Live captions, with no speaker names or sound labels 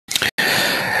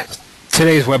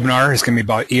Today's webinar is going to be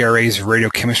about ERA's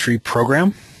radiochemistry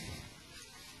program.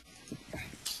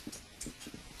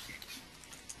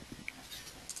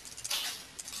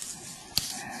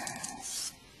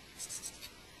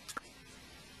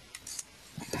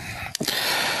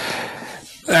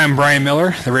 I'm Brian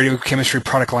Miller, the Radiochemistry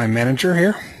Product Line Manager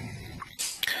here.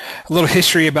 A little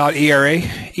history about ERA.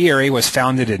 ERA was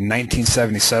founded in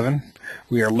 1977.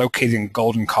 We are located in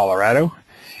Golden, Colorado.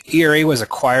 ERA was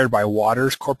acquired by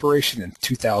Waters Corporation in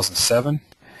 2007.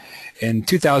 In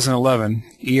 2011,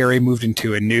 ERA moved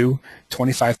into a new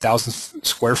 25,000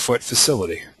 square foot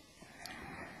facility.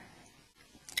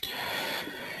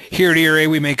 Here at ERA,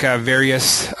 we make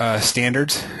various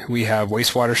standards. We have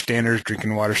wastewater standards,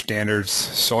 drinking water standards,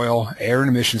 soil, air and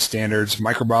emission standards,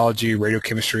 microbiology,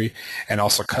 radiochemistry, and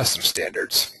also custom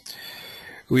standards.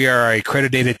 We are a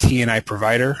accredited T&I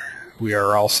provider. We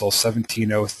are also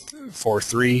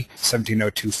 17043,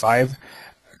 17025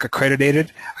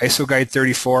 accredited, ISO Guide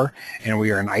 34, and we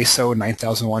are an ISO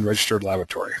 9001 registered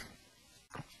laboratory.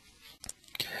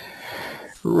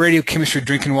 Radiochemistry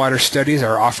drinking water studies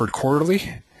are offered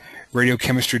quarterly.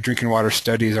 Radiochemistry drinking water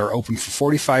studies are open for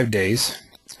 45 days.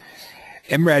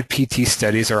 MRAD PT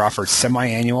studies are offered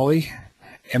semi-annually.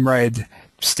 MRAD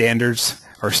standards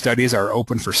or studies are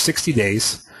open for 60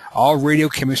 days. All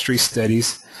radiochemistry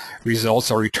studies results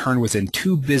are returned within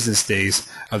 2 business days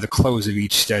of the close of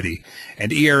each study,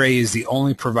 and ERA is the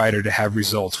only provider to have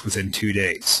results within 2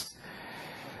 days.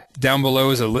 Down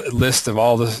below is a list of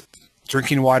all the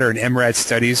drinking water and MRAD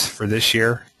studies for this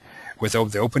year, with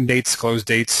the open dates, close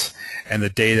dates, and the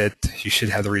day that you should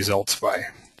have the results by.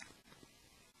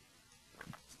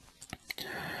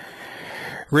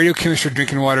 Radiochemistry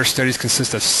drinking water studies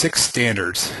consist of 6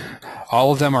 standards.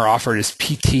 All of them are offered as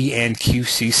PT and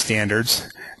QC standards.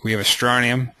 We have a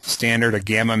strontium standard, a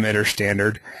gamma emitter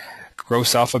standard,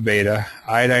 gross alpha beta,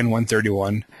 iodine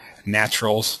 131,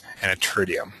 naturals, and a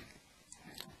tritium.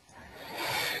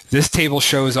 This table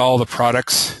shows all the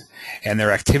products and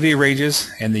their activity ranges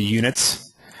and the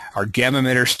units. Our gamma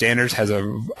emitter standards has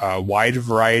a wide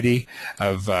variety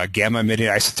of gamma emitting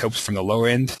isotopes from the low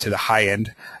end to the high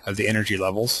end of the energy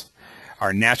levels.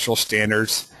 Our natural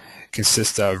standards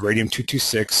consist of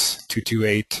radium-226,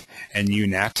 228, and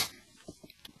UNAT.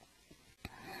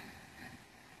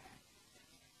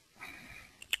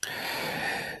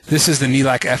 This is the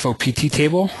NELAC FOPT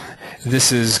table.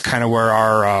 This is kind of where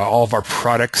our all of our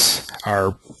products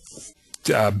are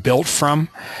built from.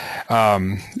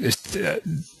 The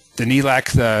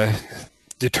NELAC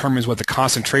determines what the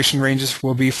concentration ranges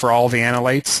will be for all the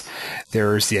analytes.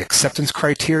 There's the acceptance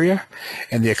criteria,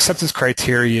 and the acceptance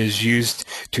criteria is used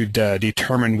to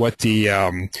determine what the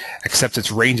acceptance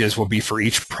ranges will be for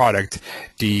each product,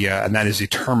 and that is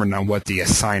determined on what the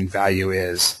assigned value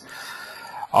is.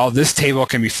 All this table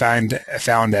can be found at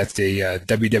the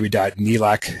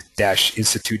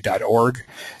www.nelac-institute.org,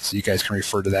 so you guys can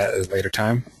refer to that at a later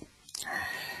time.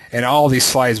 And all these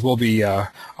slides will be on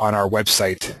our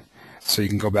website, so you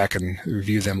can go back and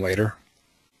review them later.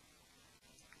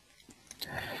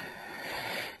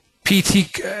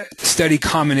 PT study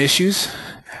common issues.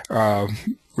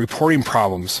 Reporting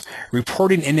problems.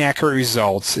 Reporting inaccurate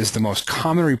results is the most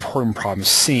common reporting problem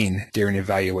seen during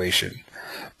evaluation.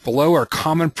 Below are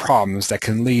common problems that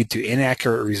can lead to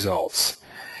inaccurate results.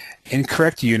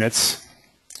 Incorrect units,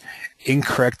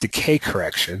 incorrect decay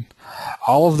correction.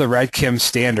 All of the RadChem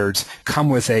standards come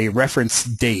with a reference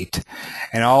date,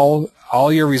 and all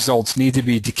your results need to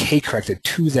be decay corrected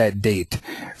to that date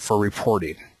for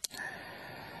reporting.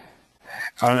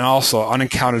 And also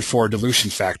unaccounted for dilution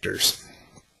factors.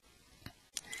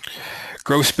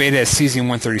 Gross beta is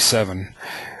cesium-137.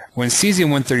 When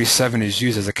cesium-137 is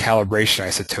used as a calibration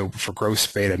isotope for gross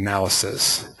beta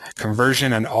analysis,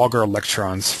 conversion and Auger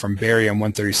electrons from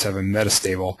barium-137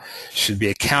 metastable should be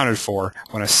accounted for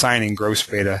when assigning gross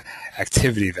beta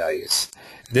activity values.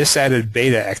 This added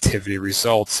beta activity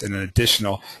results in an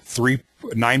additional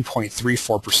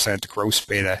 9.34% gross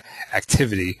beta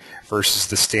activity versus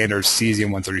the standard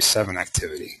cesium-137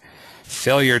 activity.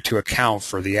 Failure to account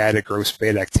for the added gross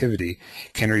beta activity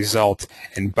can result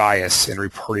in bias in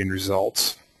reporting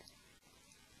results.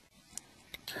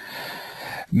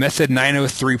 Method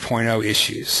 903.0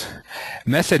 issues.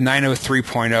 Method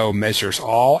 903.0 measures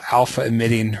all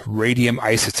alpha-emitting radium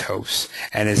isotopes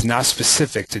and is not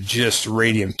specific to just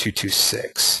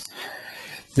radium-226.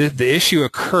 The issue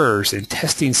occurs in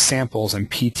testing samples and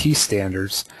PT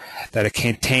standards that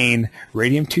contain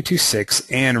radium-226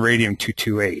 and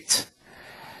radium-228.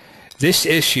 This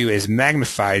issue is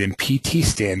magnified in PT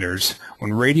standards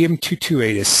when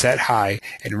radium-228 is set high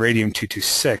and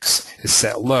radium-226 is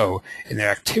set low in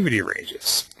their activity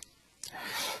ranges.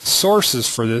 Sources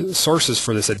for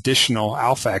this additional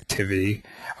alpha activity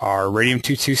are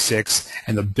radium-226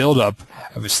 and the buildup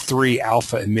of its 3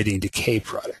 alpha-emitting decay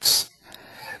products,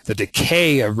 the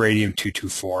decay of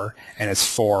radium-224 and its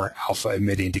 4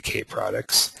 alpha-emitting decay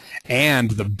products, and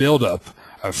the buildup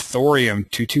of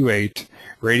thorium-228,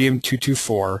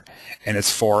 radium-224, and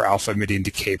its 4 alpha-emitting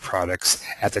decay products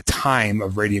at the time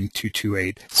of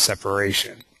radium-228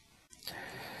 separation.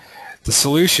 The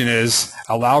solution is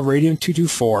allow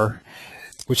radium-224,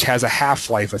 which has a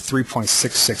half-life of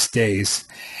 3.66 days,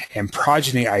 and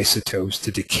progeny isotopes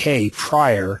to decay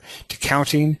prior to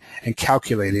counting and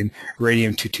calculating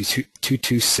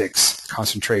radium-226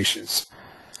 concentrations.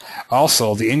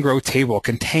 Also, the in-grow table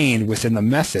contained within the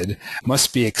method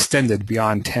must be extended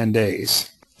beyond 10 days.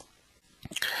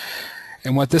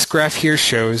 And what this graph here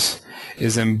shows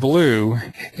is in blue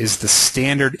is the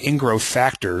standard in-grow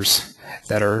factors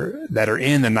that are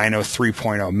in the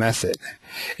 903.0 method.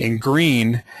 In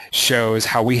green shows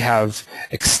how we have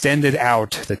extended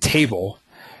out the table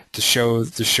to show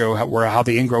how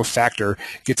the in-grow factor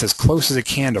gets as close as it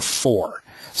can to 4.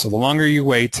 So the longer you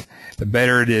wait, the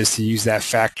better it is to use that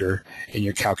factor in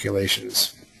your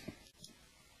calculations.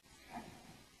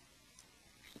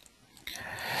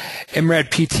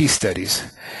 MRAD PT studies.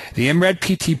 The MRAD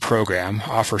PT program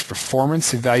offers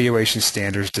performance evaluation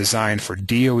standards designed for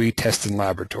DOE testing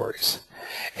laboratories.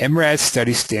 MRAD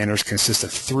study standards consist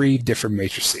of 3 different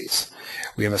matrices.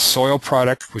 We have a soil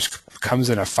product which comes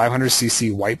in a 500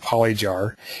 cc white poly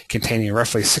jar containing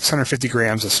roughly 650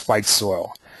 grams of spiked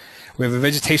soil. We have a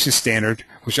vegetation standard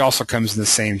which also comes in the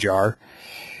same jar,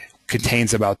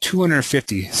 contains about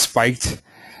 250 spiked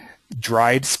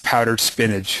dried powdered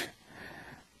spinach.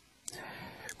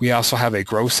 We also have a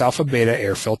gross alpha beta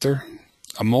air filter,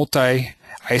 a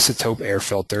multi-isotope air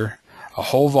filter, a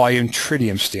whole volume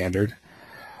tritium standard,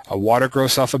 a water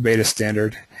gross alpha beta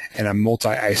standard, and a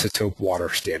multi-isotope water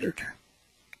standard.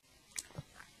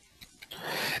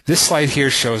 This slide here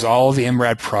shows all of the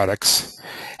MRAD products,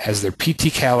 has their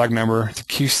PT catalog number, the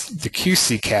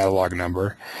QC catalog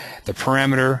number, the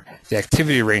parameter, the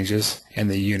activity ranges, and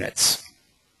the units.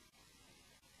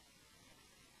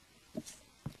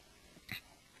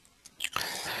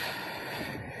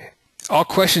 All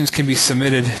questions can be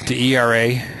submitted to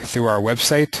ERA through our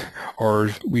website,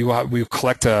 or we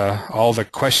collect all the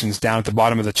questions down at the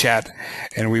bottom of the chat,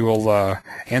 and we will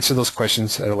answer those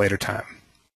questions at a later time.